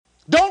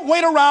Don't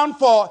wait around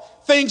for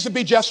things to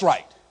be just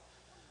right.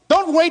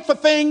 Don't wait for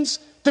things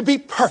to be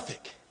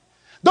perfect.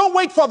 Don't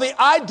wait for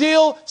the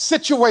ideal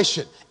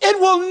situation. It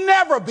will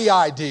never be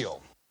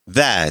ideal.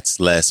 That's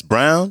Les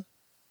Brown,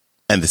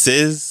 and this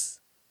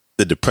is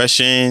the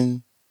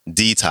Depression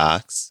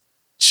Detox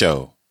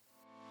Show.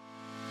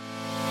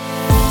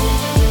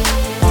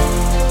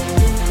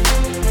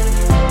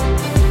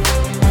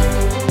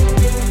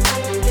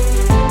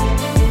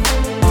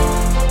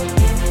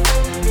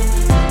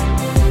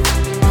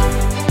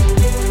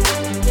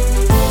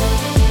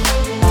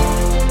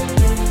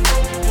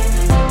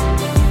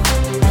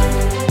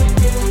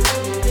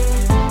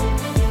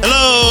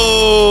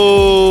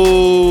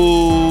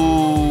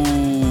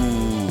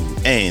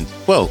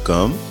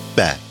 Welcome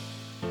back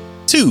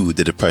to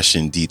the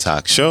Depression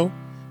Detox Show,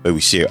 where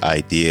we share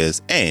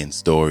ideas and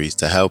stories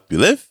to help you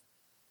live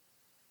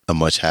a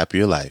much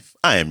happier life.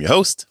 I am your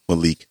host,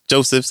 Malik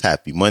Josephs.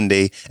 Happy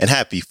Monday and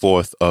happy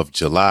 4th of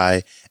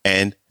July.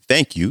 And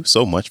thank you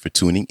so much for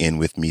tuning in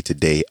with me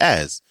today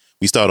as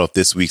we start off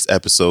this week's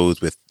episodes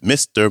with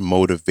Mr.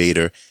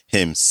 Motivator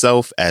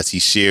himself as he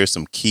shares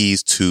some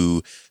keys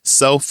to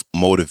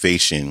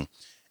self-motivation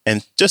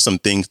and just some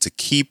things to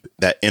keep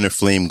that inner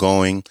flame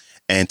going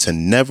and to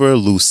never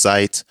lose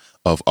sight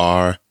of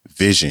our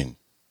vision.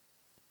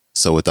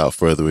 So without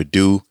further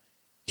ado,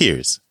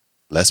 here's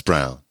Les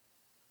Brown.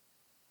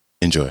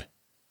 Enjoy.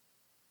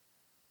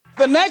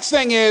 The next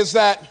thing is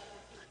that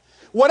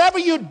whatever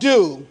you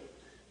do,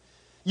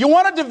 you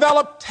want to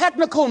develop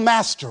technical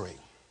mastery.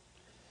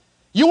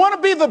 You want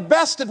to be the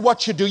best at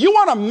what you do. You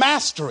want to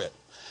master it.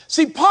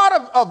 See, part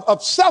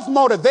of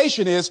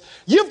self-motivation is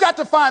you've got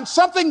to find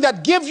something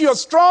that gives you a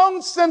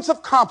strong sense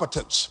of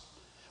competence.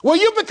 Well,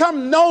 you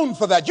become known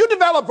for that. You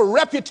develop a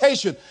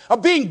reputation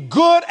of being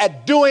good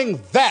at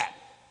doing that.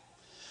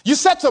 You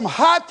set some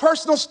high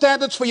personal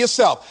standards for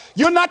yourself.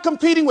 You're not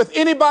competing with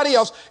anybody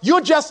else.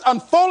 You're just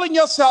unfolding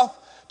yourself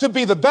to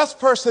be the best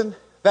person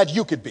that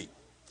you could be.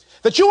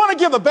 That you want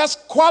to give the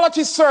best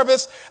quality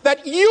service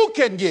that you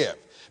can give,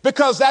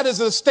 because that is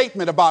a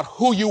statement about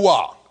who you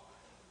are.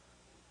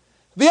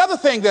 The other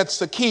thing that's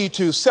the key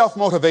to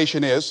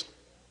self-motivation is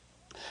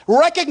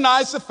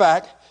recognize the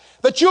fact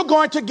that you're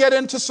going to get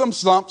into some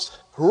slumps.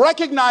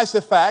 Recognize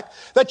the fact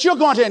that you're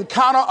going to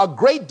encounter a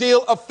great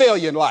deal of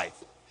failure in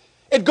life.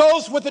 It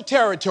goes with the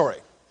territory.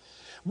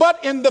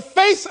 But in the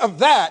face of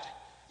that,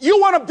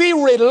 you want to be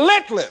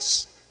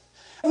relentless.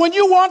 When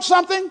you want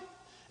something,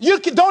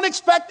 you don't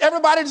expect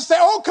everybody to say,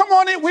 oh, come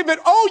on in. You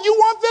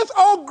want this?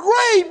 Oh,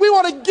 great. We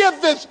want to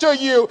give this to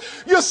you.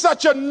 You're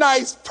such a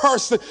nice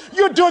person.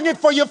 You're doing it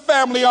for your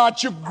family,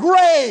 aren't you?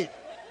 Great.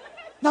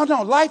 No,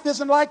 life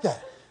isn't like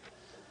that.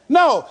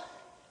 No.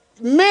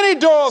 Many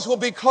doors will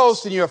be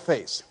closed in your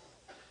face.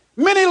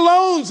 Many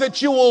loans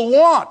that you will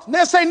want. And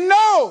they'll say,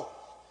 no,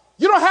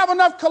 you don't have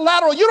enough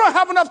collateral. You don't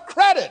have enough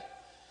credit.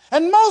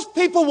 And most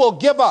people will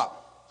give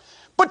up.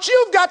 But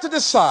you've got to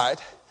decide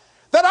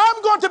that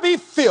I'm going to be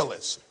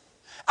fearless.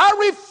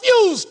 I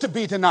refuse to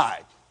be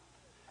denied.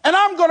 And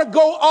I'm going to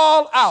go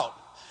all out.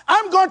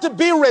 I'm going to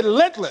be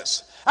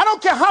relentless. I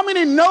don't care how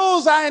many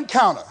no's I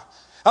encounter.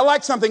 I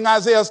like something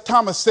Isaiah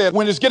Thomas said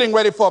when he was getting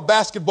ready for a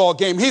basketball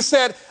game. He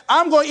said,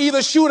 I'm going to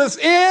either shoot us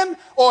in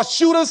or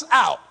shoot us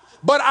out,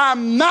 but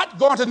I'm not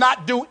going to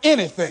not do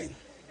anything.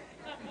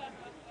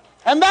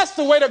 And that's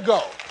the way to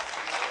go.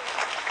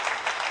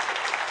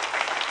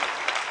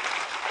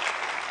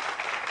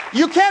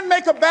 You can't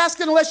make a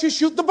basket unless you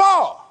shoot the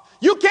ball.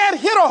 You can't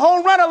hit a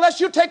home run unless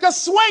you take a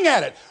swing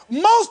at it.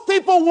 Most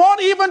people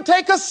won't even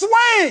take a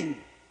swing.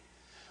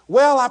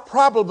 Well, I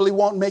probably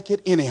won't make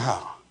it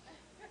anyhow.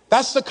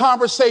 That's the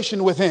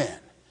conversation within.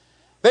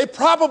 They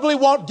probably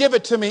won't give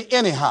it to me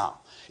anyhow.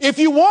 If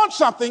you want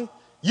something,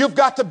 you've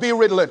got to be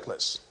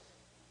relentless.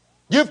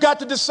 You've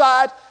got to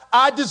decide,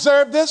 I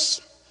deserve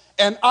this,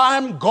 and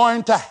I'm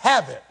going to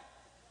have it.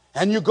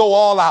 And you go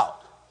all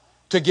out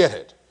to get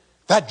it.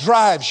 That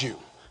drives you.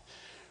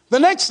 The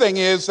next thing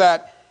is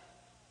that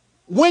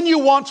when you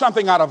want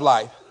something out of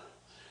life,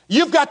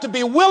 you've got to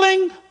be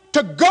willing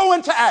to go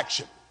into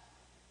action.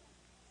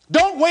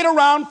 Don't wait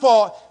around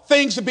for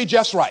things to be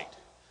just right.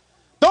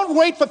 Don't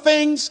wait for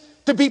things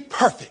to be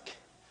perfect.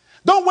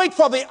 Don't wait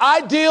for the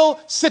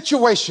ideal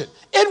situation.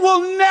 It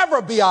will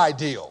never be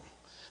ideal.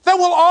 There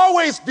will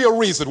always be a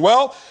reason.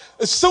 Well,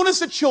 as soon as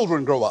the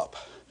children grow up,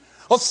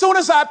 or as soon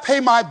as I pay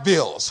my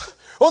bills,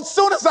 or as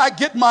soon as I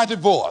get my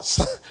divorce,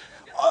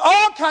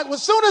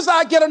 as soon as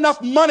I get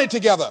enough money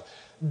together,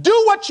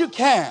 do what you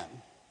can,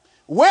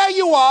 where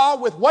you are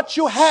with what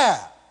you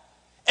have,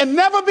 and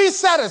never be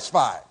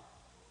satisfied.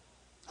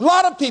 A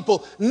lot of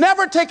people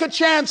never take a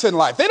chance in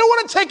life. They don't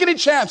want to take any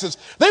chances.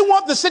 They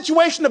want the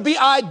situation to be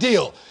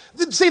ideal.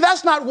 See,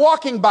 that's not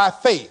walking by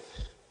faith.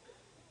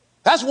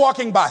 That's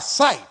walking by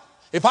sight.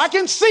 If I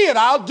can see it,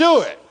 I'll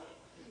do it.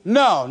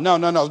 No.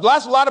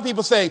 That's a lot of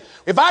people saying,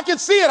 if I can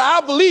see it,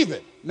 I'll believe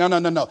it.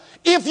 No.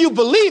 If you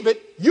believe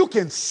it, you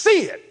can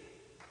see it.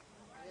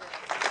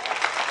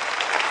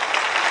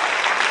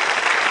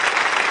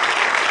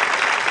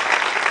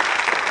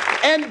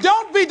 And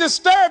don't be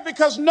disturbed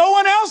because no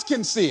one else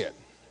can see it.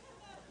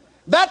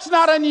 That's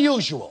not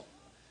unusual.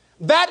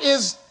 That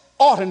is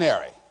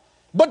ordinary.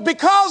 But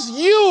because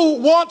you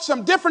want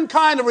some different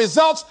kind of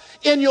results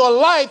in your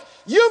life,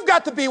 you've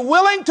got to be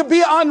willing to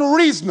be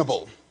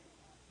unreasonable.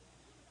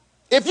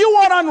 If you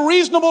want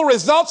unreasonable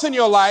results in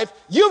your life,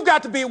 you've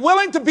got to be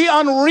willing to be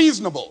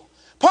unreasonable.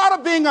 Part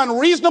of being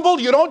unreasonable,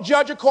 you don't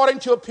judge according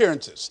to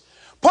appearances.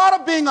 Part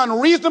of being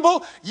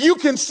unreasonable, you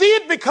can see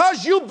it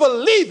because you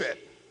believe it.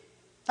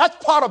 That's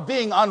part of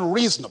being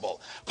unreasonable.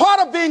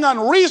 Part of being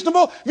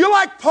unreasonable, you're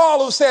like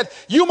Paul who said,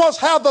 you must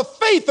have the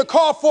faith to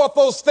call forth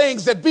those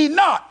things that be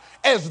not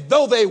as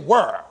though they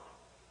were.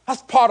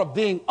 That's part of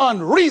being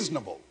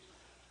unreasonable.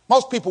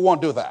 Most people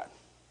won't do that.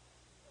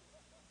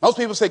 Most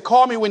people say,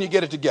 call me when you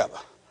get it together.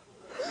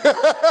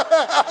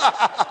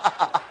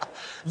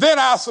 Then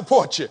I'll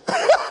support you.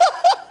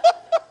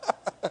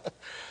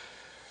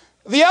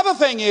 The other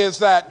thing is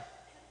that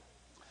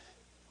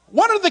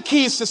one of the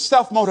keys to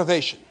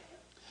self-motivation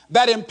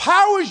that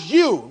empowers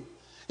you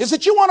is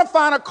that you want to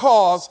find a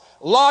cause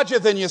larger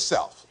than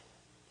yourself.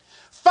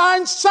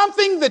 Find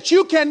something that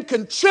you can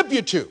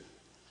contribute to.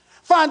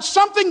 Find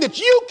something that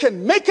you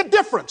can make a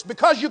difference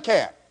because you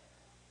can.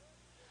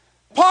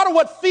 Part of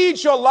what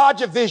feeds your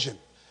larger vision,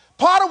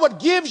 part of what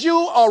gives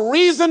you a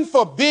reason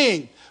for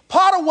being,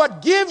 part of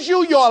what gives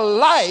you your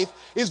life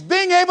is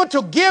being able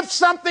to give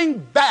something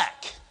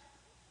back.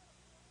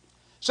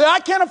 Say, I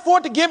can't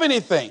afford to give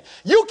anything.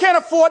 You can't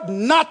afford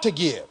not to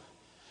give.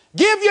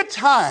 Give your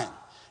time.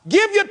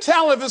 Give your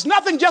talent. If it's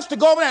nothing, just to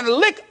go over there and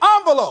lick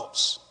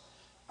envelopes.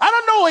 I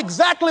don't know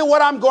exactly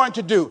what I'm going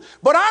to do,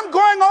 but I'm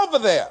going over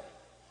there.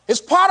 It's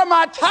part of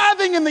my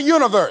tithing in the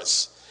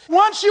universe.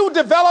 Once you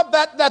develop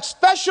that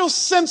special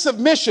sense of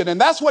mission, and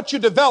that's what you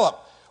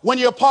develop when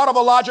you're part of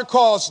a larger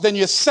cause than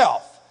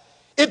yourself,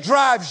 it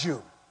drives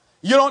you.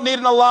 You don't need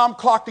an alarm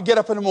clock to get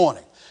up in the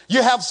morning.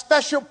 You have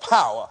special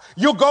power.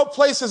 You'll go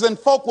places and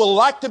folk will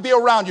like to be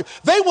around you.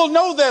 They will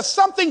know there's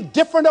something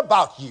different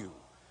about you.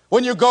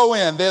 When you go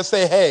in, they'll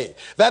say, hey,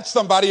 that's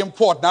somebody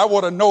important. I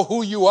want to know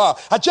who you are.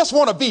 I just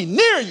want to be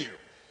near you.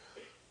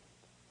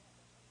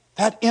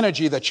 That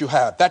energy that you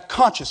have, that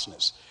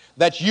consciousness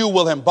that you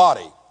will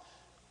embody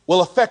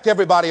will affect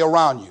everybody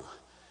around you.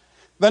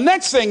 The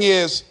next thing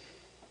is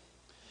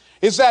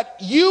that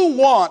you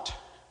want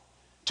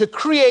to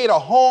create a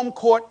home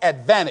court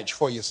advantage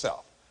for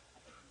yourself.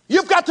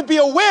 You've got to be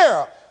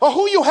aware of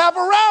who you have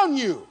around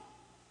you.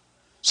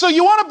 So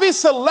you want to be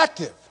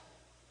selective.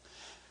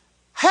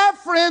 Have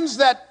friends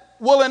that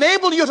will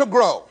enable you to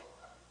grow.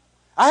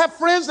 I have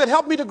friends that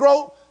help me to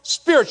grow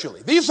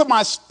spiritually. These are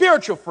my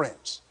spiritual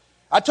friends.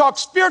 I talk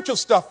spiritual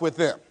stuff with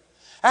them.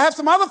 I have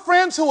some other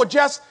friends who are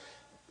just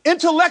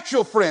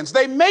intellectual friends.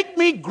 They make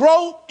me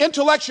grow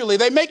intellectually.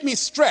 They make me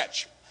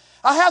stretch.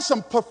 I have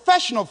some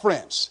professional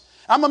friends.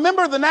 I'm a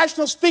member of the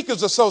National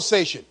Speakers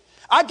Association.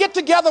 I get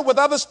together with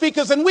other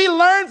speakers and we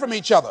learn from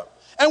each other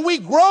and we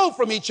grow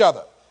from each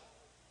other.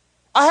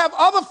 I have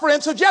other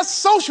friends who are just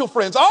social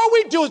friends. All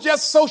we do is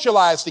just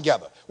socialize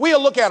together.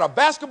 We'll look at a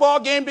basketball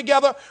game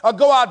together or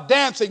go out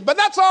dancing, but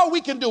that's all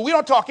we can do. We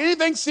don't talk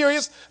anything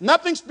serious,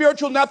 nothing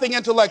spiritual, nothing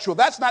intellectual.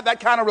 That's not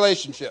that kind of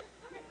relationship.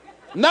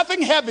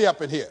 Nothing heavy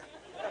up in here.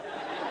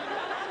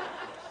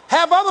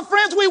 Have other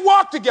friends, we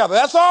walk together.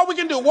 That's all we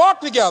can do, walk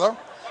together.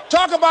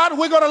 Talk about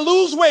we're going to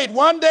lose weight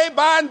one day,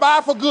 by and by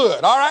for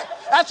good, all right?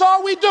 That's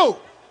all we do.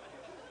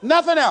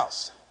 Nothing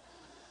else.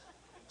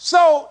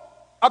 So,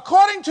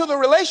 according to the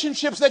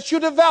relationships that you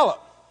develop,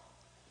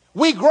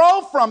 we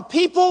grow from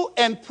people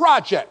and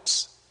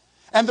projects.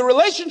 And the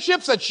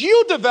relationships that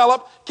you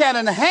develop can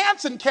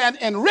enhance and can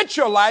enrich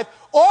your life,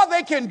 or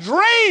they can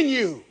drain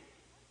you.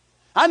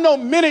 I know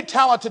many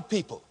talented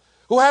people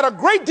who had a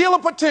great deal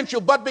of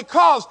potential, but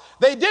because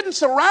they didn't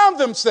surround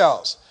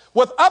themselves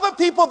with other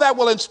people that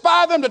will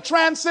inspire them to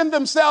transcend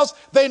themselves,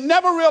 they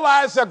never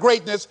realize their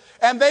greatness,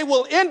 and they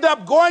will end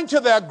up going to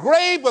their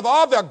grave with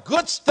all their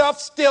good stuff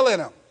still in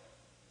them.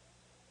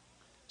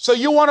 So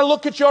you want to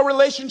look at your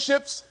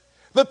relationships,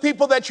 the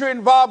people that you're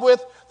involved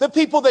with, the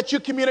people that you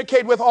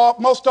communicate with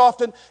most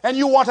often, and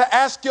you want to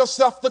ask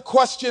yourself the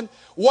question,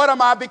 what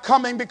am I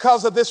becoming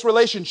because of this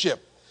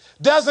relationship?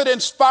 Does it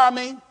inspire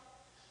me?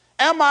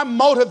 Am I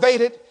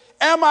motivated?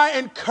 Am I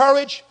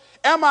encouraged?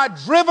 Am I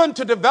driven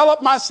to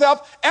develop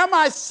myself? Am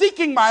I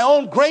seeking my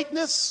own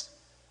greatness?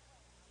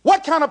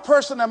 What kind of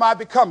person am I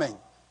becoming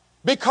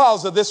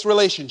because of this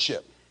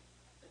relationship?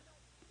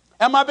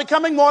 Am I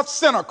becoming more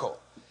cynical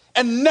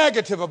and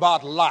negative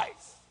about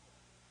life?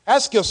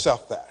 Ask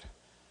yourself that.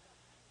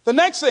 The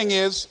next thing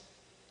is,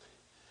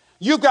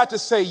 you've got to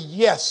say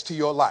yes to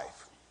your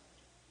life.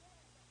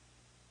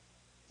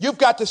 You've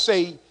got to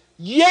say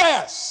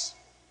yes.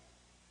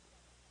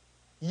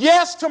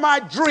 Yes to my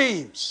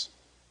dreams.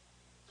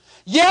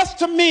 Yes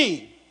to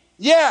me.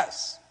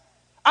 Yes,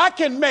 I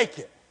can make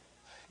it.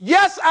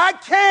 Yes, I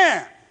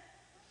can.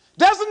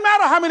 Doesn't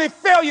matter how many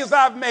failures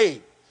I've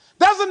made.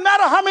 Doesn't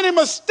matter how many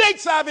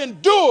mistakes I've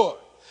endured.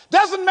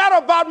 Doesn't matter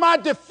about my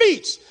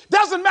defeats.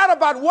 Doesn't matter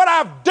about what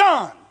I've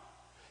done.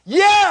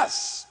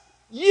 Yes,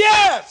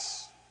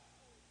 yes.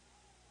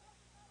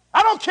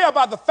 I don't care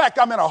about the fact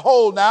I'm in a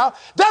hole now.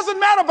 Doesn't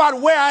matter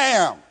about where I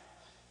am.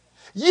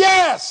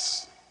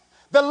 Yes,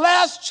 the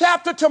last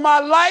chapter to my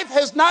life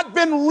has not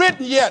been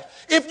written yet.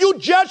 If you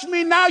judge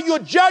me now, you'll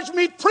judge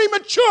me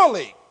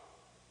prematurely.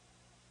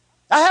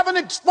 I haven't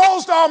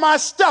exposed all my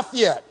stuff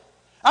yet.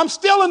 I'm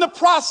still in the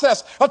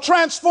process of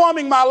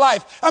transforming my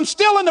life. I'm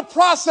still in the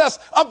process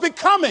of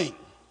becoming.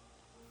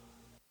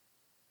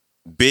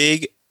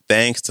 Big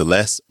thanks to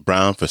Les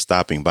Brown for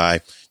stopping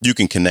by. You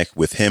can connect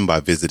with him by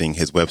visiting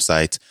his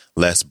website,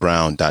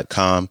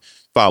 lesbrown.com.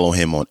 Follow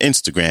him on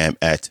Instagram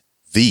at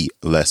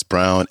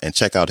 @LesBrown and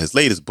check out his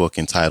latest book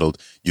entitled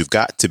You've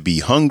Got to Be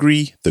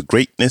Hungry, The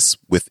Greatness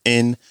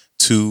Within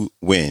to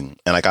Win.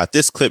 And I got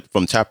this clip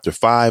from chapter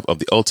 5 of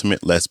the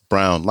Ultimate Les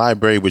Brown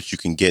Library, which you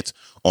can get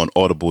on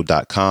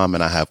audible.com.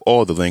 And I have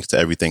all the links to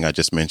everything I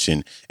just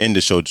mentioned in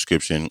the show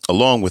description,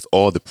 along with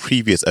all the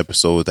previous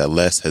episodes that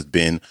Les has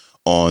been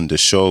on the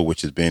show,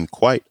 which has been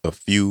quite a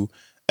few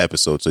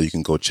episodes. So you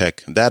can go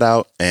check that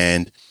out.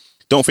 And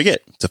don't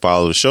forget to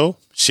follow the show,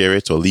 share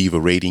it, or leave a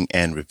rating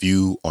and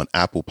review on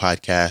Apple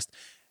Podcast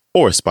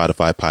or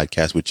Spotify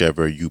Podcast,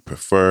 whichever you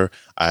prefer.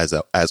 As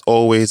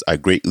always, I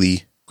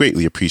greatly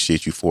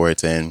appreciate you for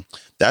it. And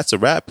that's a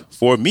wrap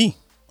for me.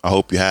 I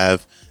hope you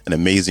have an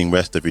amazing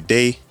rest of your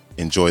day.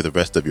 Enjoy the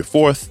rest of your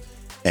 4th,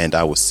 and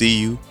I will see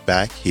you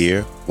back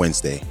here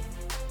Wednesday.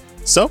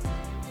 So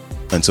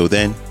until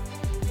then,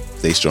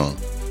 stay strong.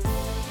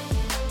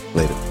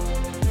 Later.